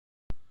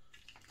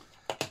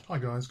Hi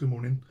guys, good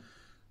morning.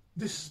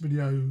 This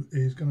video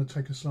is going to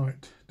take a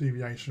slight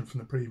deviation from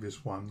the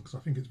previous one because I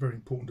think it's very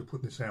important to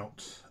put this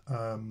out.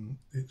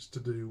 It's to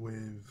do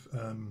with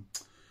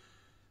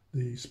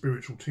the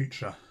spiritual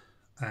teacher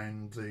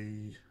and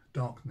the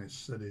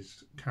darkness that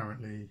is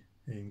currently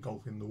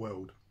engulfing the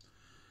world.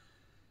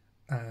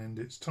 And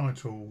it's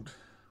titled,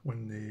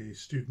 "When the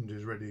student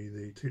is ready,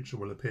 the teacher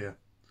will appear."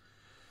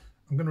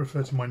 I'm going to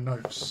refer to my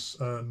notes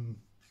so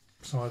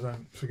I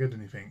don't forget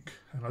anything,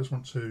 and I just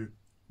want to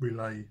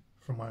relay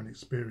from my own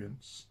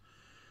experience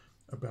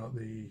about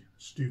the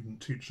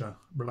student-teacher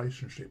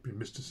relationship in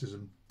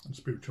mysticism and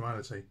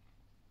spirituality.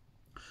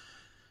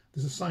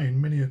 There's a saying,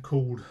 many are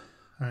called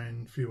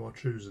and few are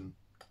chosen,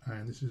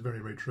 and this is very,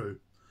 very true.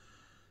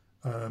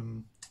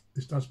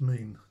 This does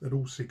mean that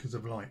all seekers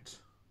of light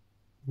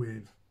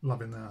with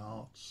love in their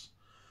hearts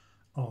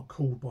are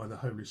called by the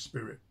Holy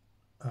Spirit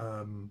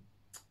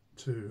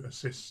to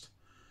assist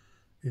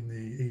in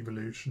the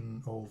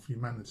evolution of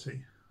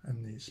humanity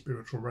and the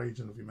spiritual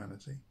raising of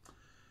humanity.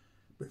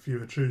 But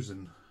few are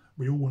chosen.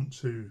 We all want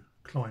to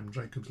climb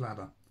Jacob's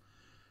ladder.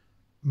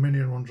 Many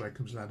are on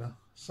Jacob's ladder,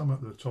 some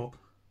at the top,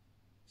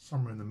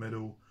 some are in the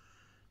middle,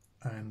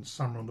 and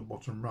some are on the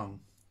bottom rung.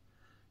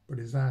 But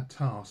it's our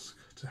task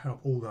to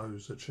help all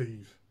those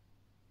achieve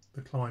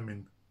the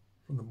climbing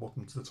from the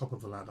bottom to the top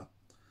of the ladder.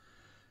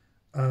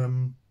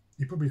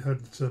 You've probably heard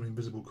of the term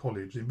invisible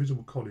college. The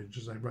invisible college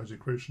is a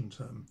Rosicrucian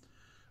term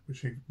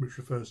which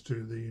refers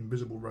to the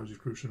invisible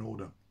Rosicrucian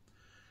order.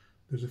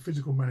 There's a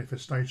physical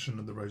manifestation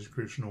of the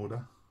Rosicrucian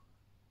order,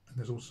 and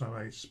there's also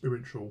a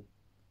spiritual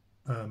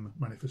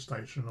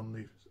manifestation on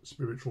the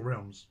spiritual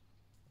realms.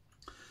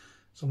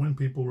 So when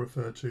people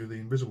refer to the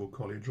invisible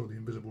college or the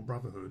invisible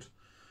brotherhood,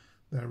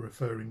 they're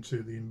referring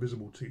to the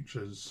invisible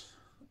teachers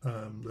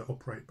that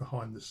operate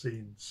behind the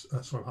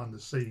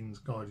scenes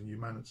guiding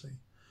humanity.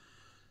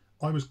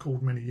 I was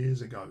called many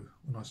years ago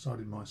when I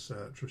started my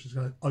search, which is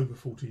over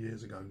 40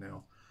 years ago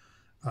now,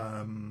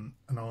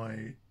 and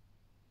I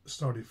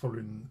started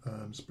following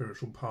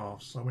spiritual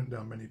paths. I went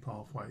down many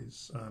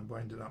pathways, but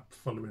I ended up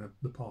following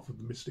the path of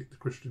the mystic, the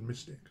Christian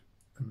mystic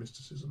and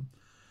mysticism.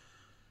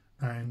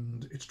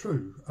 And it's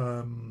true.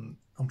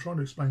 I'm trying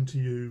to explain to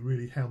you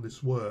really how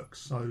this works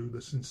so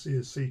the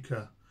sincere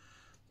seeker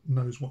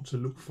knows what to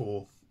look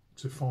for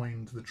to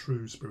find the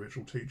true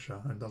spiritual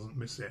teacher and doesn't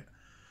miss it,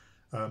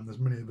 as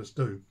many of us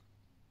do.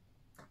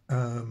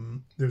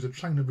 There's a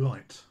chain of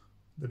light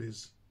that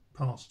is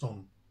passed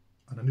on,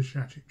 an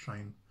initiatic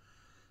chain.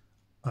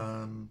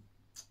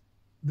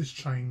 This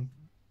chain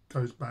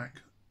goes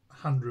back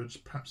hundreds,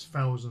 perhaps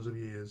thousands of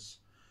years,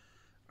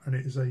 and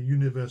it is a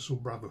universal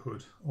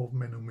brotherhood of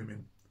men and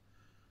women.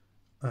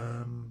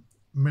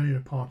 Many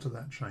are part of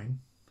that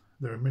chain.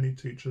 There are many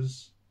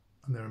teachers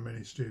and there are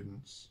many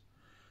students.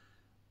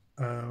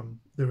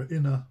 There are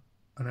inner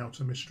and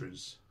outer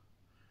mysteries.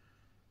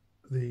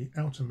 The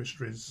outer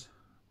mysteries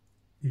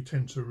you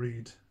tend to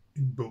read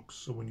in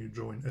books or when you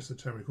join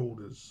esoteric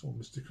orders or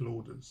mystical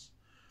orders.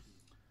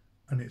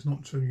 And it's not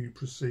until you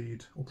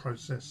proceed or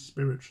process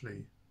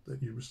spiritually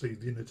that you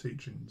receive the inner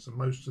teachings. And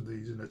most of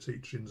these inner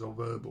teachings are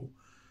verbal,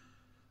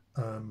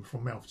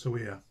 from mouth to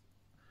ear.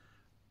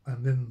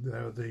 And then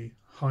there are the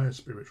higher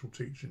spiritual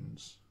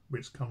teachings,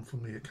 which come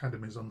from the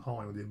academies on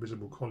high, or the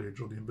invisible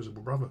college, or the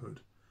invisible brotherhood,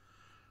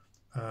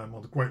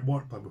 or the great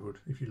white brotherhood,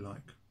 if you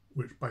like,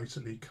 which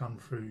basically come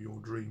through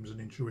your dreams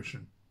and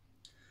intuition.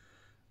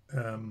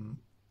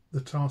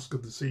 The task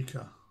of the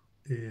seeker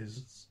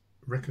is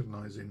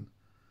recognizing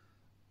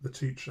the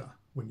teacher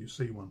when you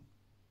see one.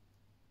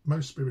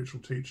 Most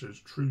spiritual teachers,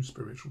 true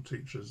spiritual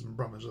teachers and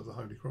brothers of the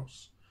Holy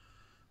Cross,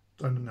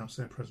 don't announce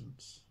their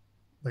presence.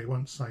 They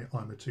won't say,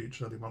 "I'm a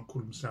teacher." They won't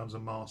call themselves a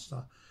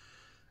master.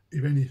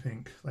 If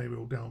anything, they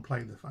will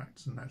downplay the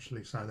facts and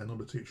actually say they're not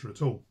a teacher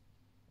at all.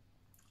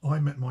 I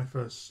met my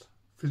first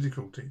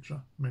physical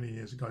teacher many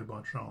years ago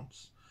by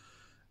chance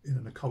in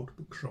an occult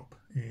bookshop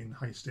in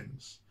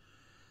Hastings.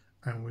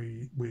 And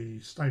we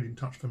stayed in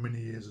touch for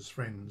many years as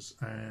friends,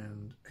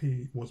 and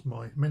he was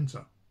my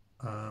mentor.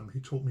 He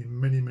taught me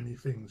many, many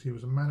things. He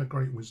was a man of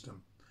great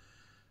wisdom.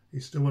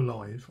 He's still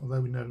alive, although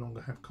we no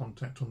longer have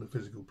contact on the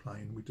physical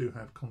plane. We do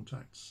have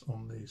contacts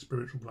on the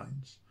spiritual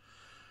planes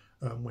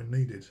when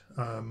needed.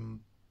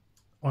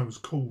 I was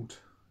called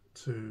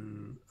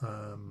to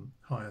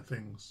higher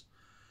things.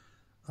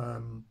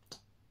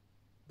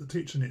 The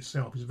teaching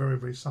itself is very,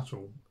 very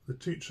subtle. The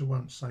teacher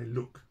won't say,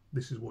 "Look,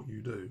 this is what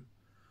you do."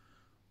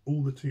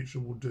 All the teacher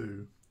will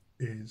do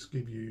is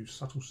give you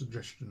subtle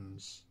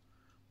suggestions,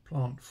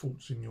 plant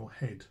thoughts in your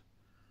head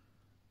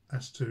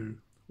as to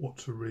what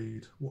to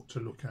read, what to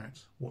look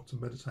at, what to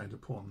meditate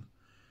upon.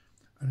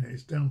 And it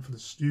is down for the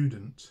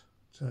student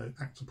to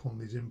act upon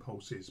these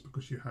impulses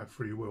because you have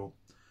free will.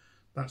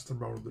 That's the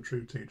role of the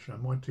true teacher.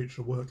 And my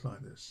teacher worked like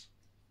this.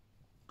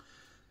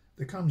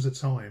 There comes a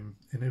time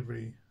in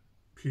every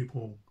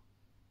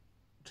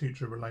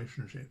pupil-teacher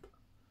relationship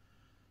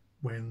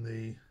when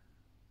the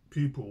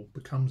pupil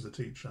becomes the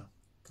teacher,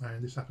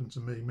 and this happened to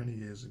me many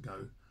years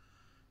ago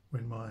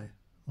when my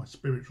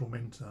spiritual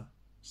mentor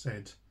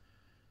said,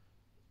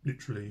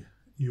 literally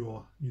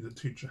the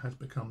teacher has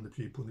become the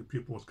pupil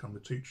has become the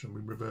teacher, and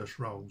we reverse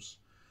roles.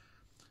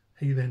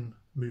 He then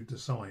moved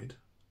aside,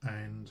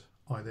 and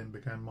I then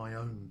began my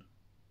own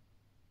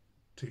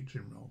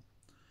teaching role.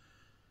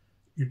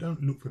 You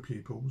don't look for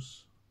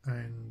pupils,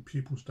 and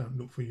pupils don't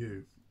look for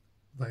you.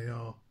 They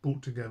are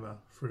brought together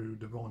through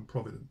divine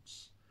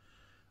providence.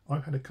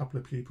 I've had a couple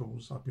of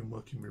pupils I've been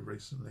working with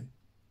recently,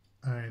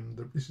 and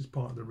this is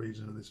part of the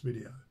reason of this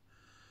video,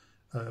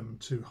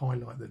 to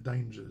highlight the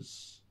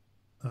dangers.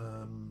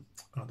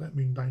 I don't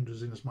mean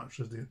dangers in as much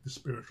as the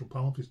spiritual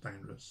path is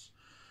dangerous.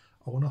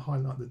 I want to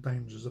highlight the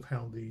dangers of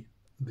how the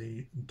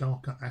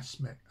darker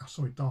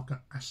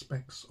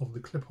aspects of the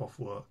Kliphof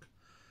work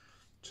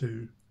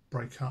to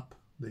break up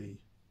the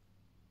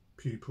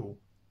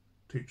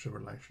pupil-teacher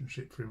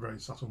relationship through very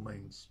subtle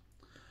means.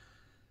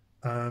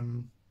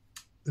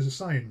 There's a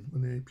saying,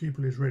 when the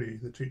pupil is ready,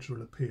 the teacher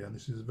will appear, and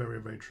this is very,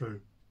 very true.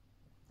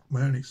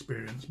 My own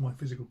experience, my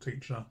physical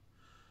teacher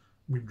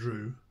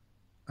withdrew,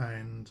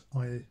 and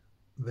I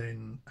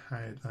then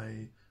had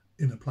a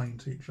inner plane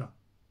teacher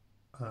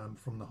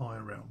from the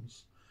higher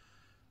realms,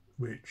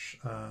 which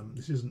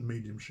this isn't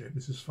mediumship,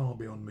 this is far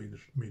beyond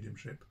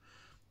mediumship,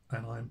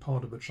 and I am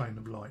part of a chain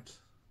of light,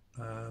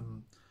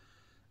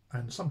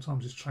 and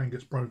sometimes this chain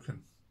gets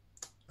broken.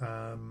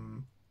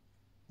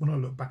 When I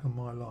look back on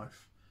my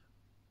life,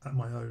 at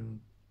my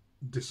own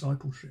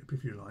discipleship,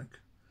 if you like,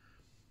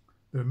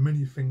 there are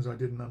many things I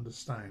didn't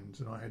understand,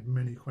 and I had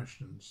many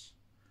questions,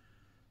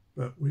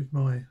 but with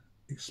my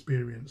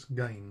experience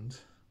gained,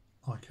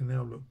 I can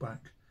now look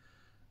back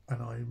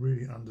and I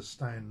really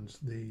understand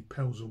the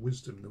pearls of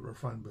wisdom that were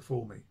thrown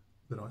before me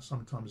that I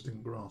sometimes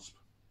didn't grasp,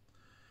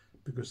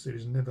 because it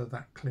is never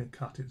that clear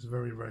cut. It's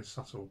very, very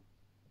subtle,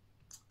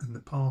 and the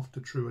path to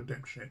true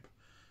adeptship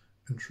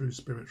and true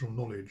spiritual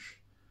knowledge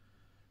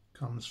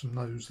comes from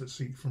those that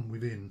seek from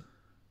within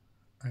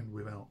and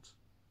without.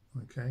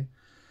 Okay.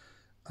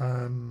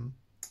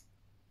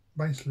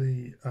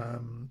 Basically,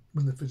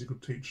 when the physical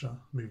teacher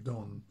moved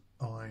on,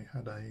 I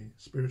had a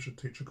spiritual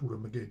teacher called a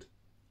Magid,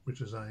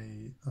 which is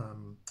a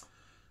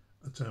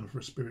term for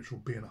a spiritual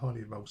being, a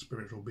highly evolved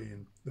spiritual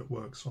being that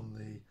works on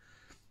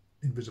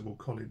the invisible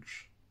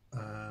college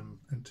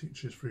and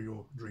teaches through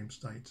your dream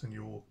state and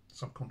your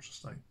subconscious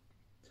state.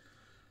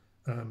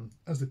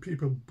 As the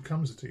pupil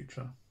becomes a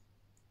teacher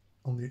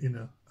on the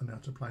inner and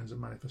outer planes of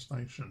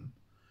manifestation,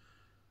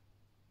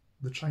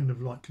 the chain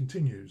of light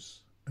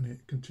continues, and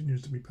it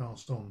continues to be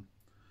passed on.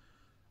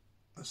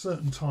 At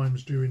certain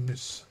times during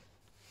this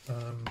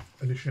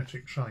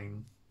initiatic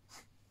chain,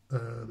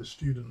 the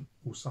student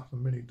will suffer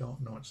many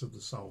dark nights of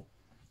the soul.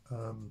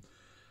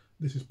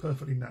 This is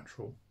perfectly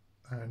natural,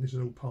 and this is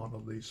all part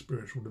of the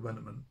spiritual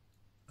development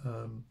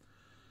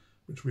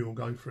which we all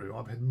go through.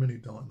 I've had many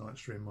dark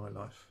nights during my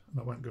life, and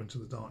I won't go into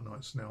the dark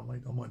nights now.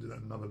 I might do that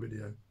in another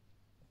video.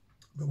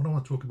 But what I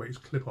want to talk about is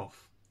Kliphof.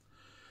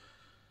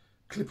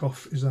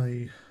 Kliphof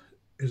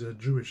is a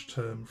Jewish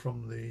term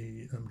from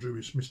the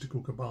Jewish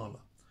mystical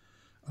Kabbalah,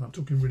 and I'm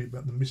talking really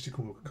about the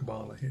mystical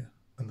Kabbalah here.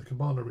 And the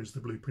Kabbalah is the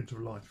blueprint of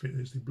life. It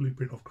is the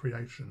blueprint of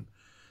creation.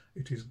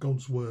 It is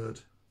God's word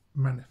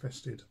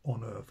manifested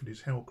on earth. It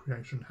is how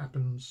creation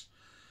happens.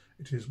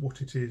 It is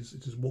what it is.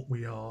 It is what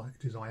we are.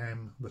 It is I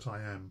am that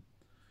I am.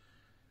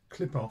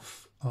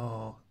 Kliphof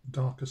are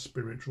darker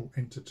spiritual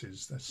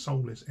entities. They're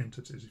soulless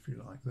entities, if you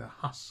like. They're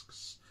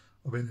husks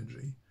of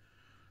energy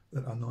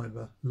that are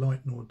neither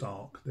light nor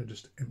dark. They're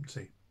just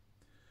empty.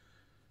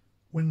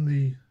 When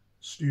the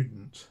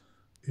student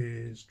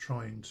is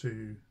trying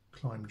to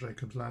climb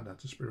Jacob's ladder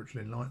to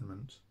spiritual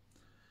enlightenment,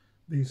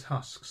 these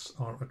husks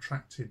are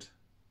attracted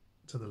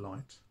to the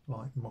light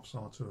like moths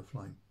are to a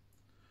flame.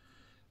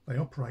 They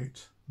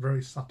operate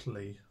very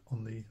subtly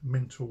on the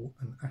mental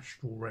and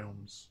astral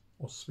realms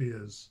or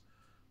spheres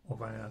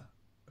of our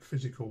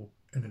physical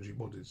energy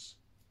bodies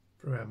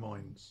through our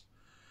minds.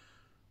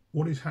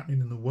 What is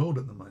happening in the world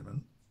at the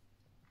moment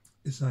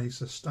is a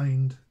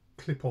sustained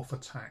Kliphof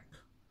attack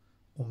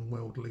on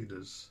world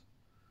leaders,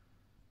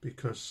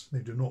 because they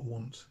do not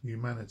want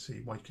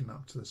humanity waking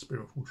up to the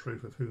spiritual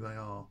truth of who they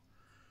are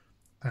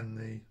and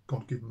the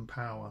God-given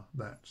power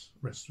that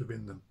rests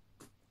within them.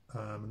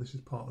 And this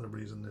is part of the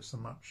reason there's so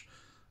much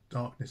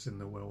darkness in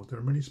the world. There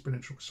are many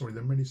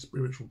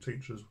spiritual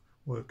teachers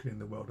working in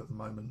the world at the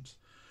moment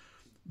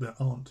that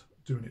aren't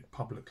doing it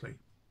publicly.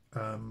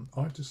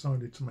 I've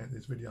decided to make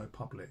this video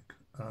public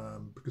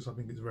because I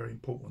think it's very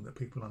important that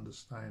people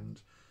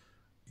understand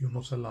you're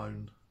not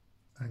alone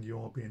and you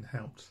are being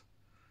helped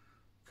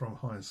from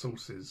higher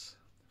sources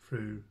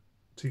through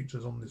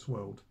teachers on this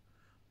world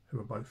who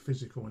are both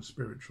physical and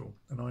spiritual,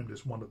 and I'm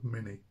just one of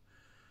many.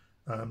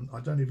 I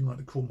don't even like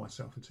to call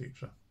myself a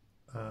teacher.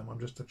 I'm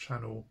just a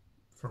channel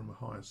from a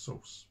higher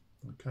source.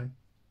 Okay,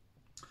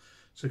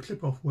 so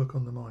Kliphof work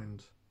on the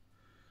mind.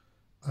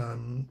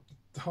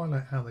 To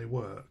highlight how they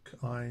work,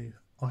 I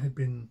had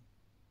been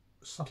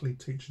subtly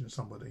teaching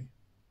somebody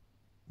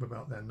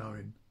without their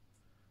knowing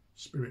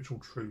spiritual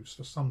truths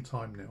for some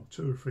time now,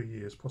 2 or 3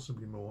 years,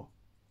 possibly more.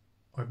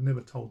 I've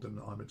never told them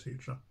that I'm a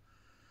teacher,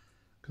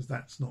 because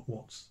that's not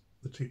what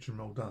the teaching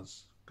role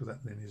does. because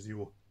that then is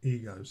your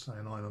ego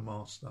saying I'm a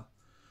master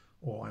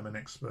or I'm an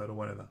expert or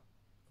whatever,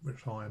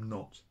 which I am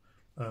not.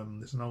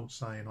 There's an old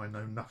saying, I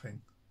know nothing,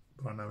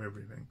 but I know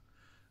everything.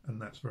 And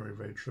that's very,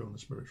 very true on the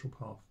spiritual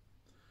path.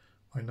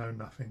 I know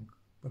nothing,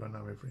 but I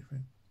know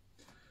everything.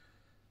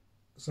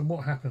 So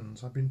what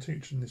happens, I've been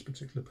teaching this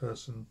particular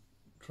person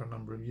for a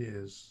number of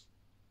years,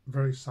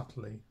 very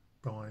subtly,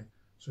 by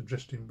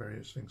suggesting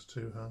various things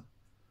to her,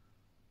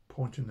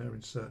 pointing her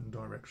in certain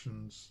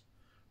directions,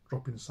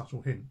 dropping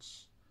subtle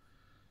hints.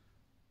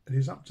 It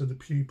is up to the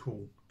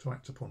pupil to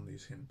act upon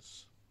these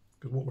hints,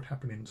 because what would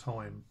happen in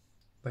time,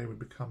 they would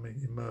become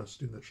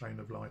immersed in the chain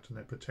of light, and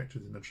they're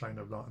protected in the chain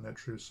of light, and they're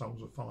true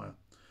souls of fire.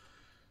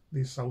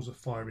 These souls of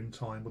fire in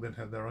time will then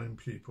have their own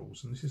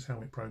pupils, and this is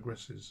how it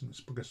progresses, and it's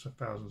progressed for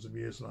thousands of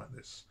years like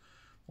this,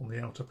 on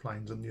the outer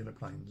planes and the inner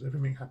planes.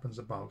 Everything happens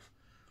above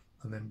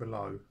and then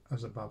below.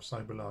 As above,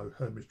 so below.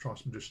 Hermes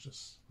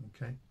Trismegistus.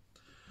 Okay.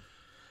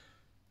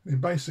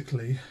 And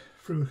basically,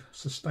 through a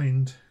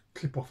sustained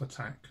clip-off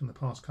attack in the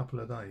past couple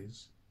of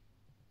days,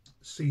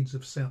 seeds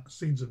of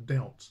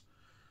doubt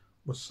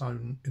were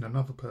sown in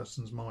another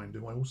person's mind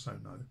who I also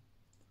know.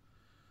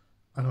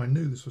 And I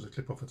knew this was a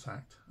clip-off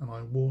attack, and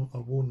I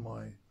warned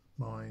my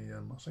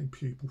I say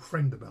pupil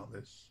friend about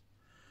this,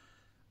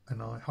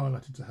 and I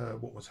highlighted to her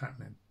what was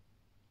happening,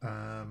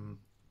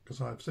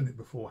 because I've seen it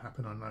before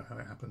happen. I know how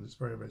it happens. It's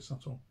very, very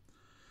subtle.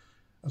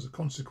 As a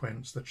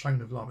consequence, the chain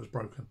of light was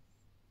broken.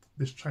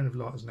 This chain of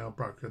light is now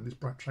broken. This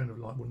chain of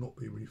light will not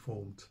be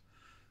reformed.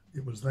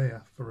 It was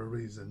there for a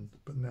reason,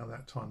 but now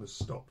that time has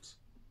stopped,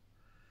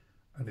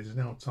 and it is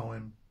now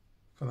time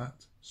for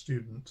that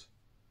student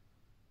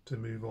to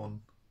move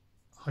on.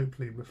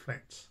 Hopefully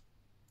reflect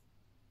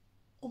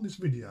on this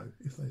video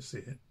if they see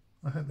it.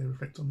 I hope they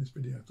reflect on this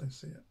video if they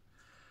see it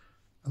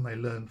and they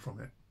learn from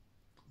it.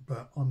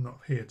 But I'm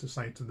not here to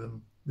say to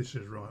them this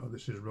is right or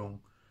this is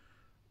wrong.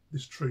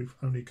 This truth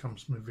only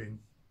comes from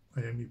within.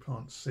 I only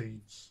plant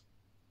seeds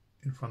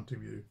in front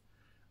of you.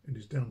 It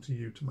is down to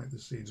you to make the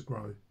seeds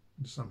grow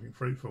into something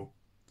fruitful.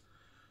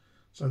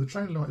 So the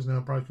chain of light is now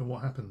broken.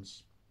 What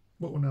happens?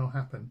 What will now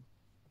happen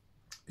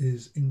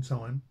is, in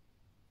time,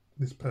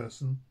 this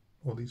person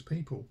or these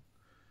people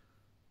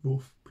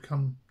will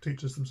become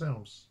teachers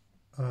themselves.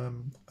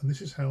 And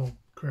this is how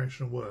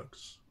creation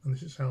works, and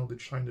this is how the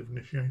chain of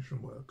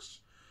initiation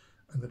works,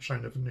 and the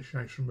chain of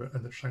initiation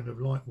and the chain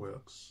of light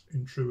works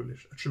in true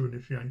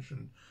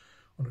initiation,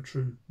 on a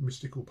true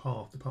mystical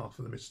path, the path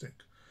of the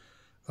mystic.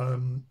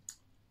 And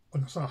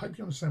so I hope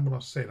you understand what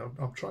I've said.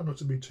 I've tried not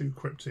to be too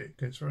cryptic.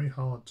 It's very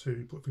hard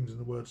to put things in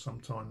the words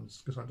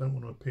sometimes, because I don't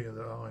want to appear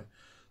that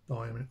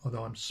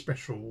I'm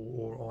special,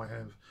 or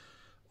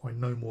I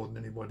know more than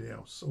anybody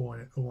else. All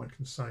I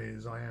can say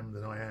is I am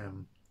that I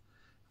am.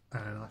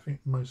 And I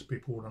think most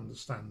people would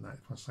understand that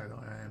if I say that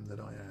I am that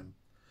I am.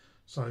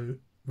 So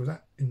with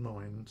that in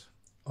mind,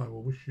 I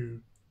will wish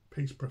you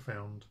peace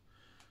profound.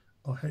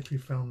 I hope you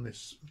found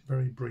this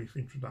very brief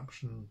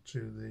introduction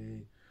to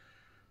the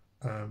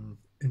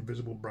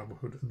Invisible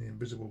Brotherhood and the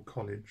Invisible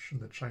College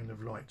and the Chain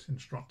of Light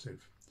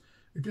instructive.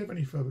 If you have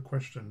any further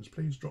questions,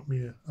 please drop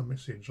me a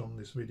message on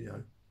this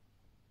video,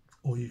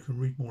 or you can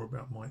read more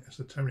about my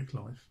esoteric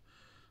life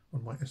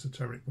on my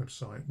esoteric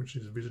website, which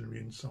is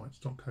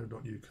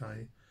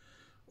visionaryinsights.co.uk,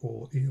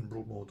 or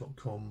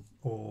ianbroadmore.com,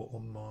 or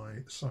on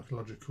my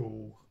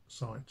psychological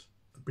site,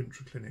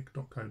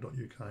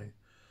 bintraclinic.co.uk.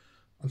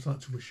 I'd like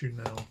to wish you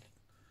now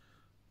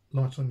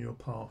light on your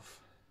path.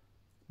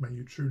 May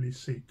you truly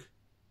seek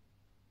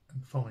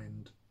and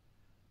find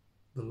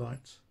the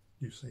light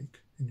you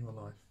seek in your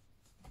life.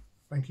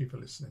 Thank you for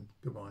listening.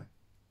 Goodbye.